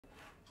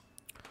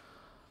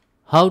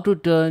How to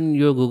turn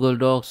your Google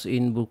Docs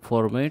in book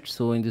format.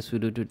 So in this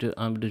video tutorial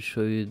I'm going to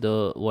show you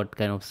the what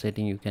kind of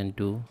setting you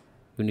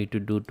need to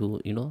do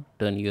to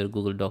turn your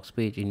Google Docs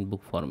page in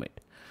book format.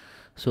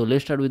 So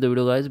let's start with the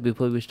video, guys.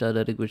 Before we start,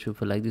 I request you,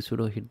 if you like this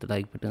video, hit the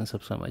like button,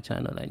 subscribe my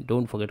channel, and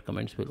don't forget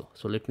comments below.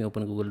 So let me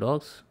open Google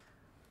Docs.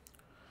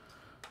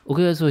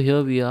 Okay, so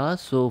here we are.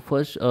 So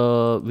first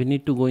we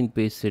need to go in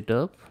page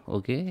setup.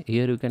 Okay,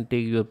 here you can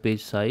take your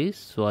page size.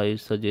 So I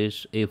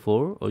suggest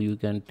A4, or you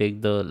can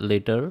take the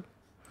letter.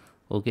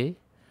 Okay,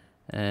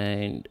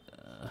 and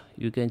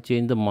you can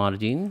change the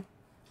margin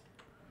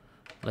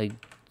like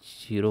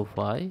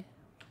 0.5,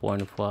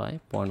 0.5,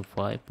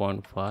 0.5,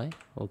 0.5.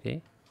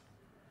 Okay,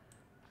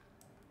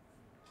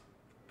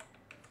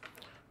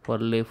 for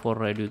left or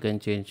right you can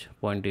change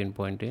 0.10,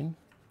 0.10.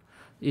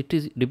 It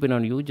is depend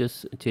on you.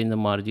 Just change the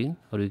margin,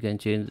 or you can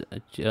change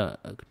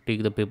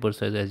take the paper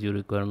size as your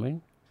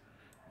requirement,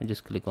 and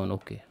just click on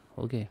OK.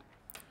 Okay,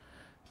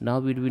 now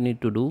what we need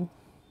to do,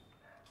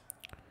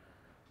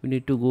 we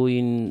need to go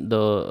in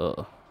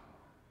the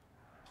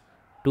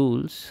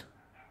tools.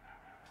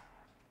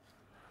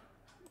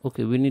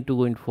 Okay, we need to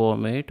go in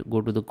format, go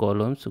to the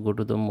columns, go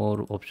to the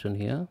more option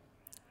here.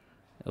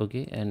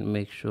 Okay, and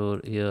make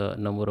sure here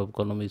number of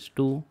column is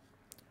 2.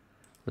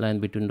 Line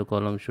between the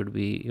columns should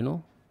be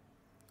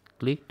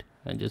clicked,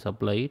 and just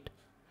apply it.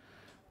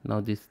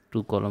 Now this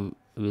 2 column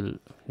will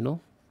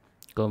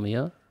come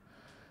here.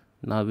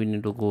 Now we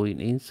need to go in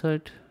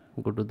insert,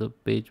 go to the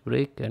page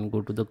break, and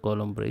go to the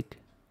column break.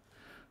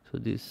 So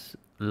this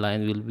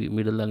line will be,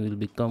 middle line will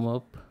be come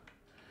up,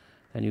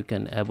 and you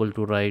can able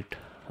to write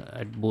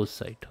at both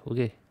side.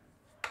 Okay,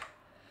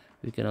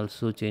 we can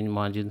also change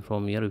margin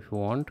from here if you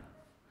want.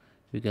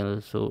 You can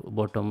also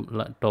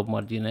top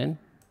margin and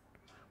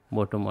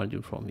bottom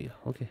margin from here.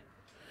 Okay,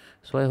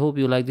 so I hope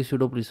you like this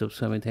video. Please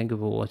subscribe and thank you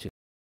for watching.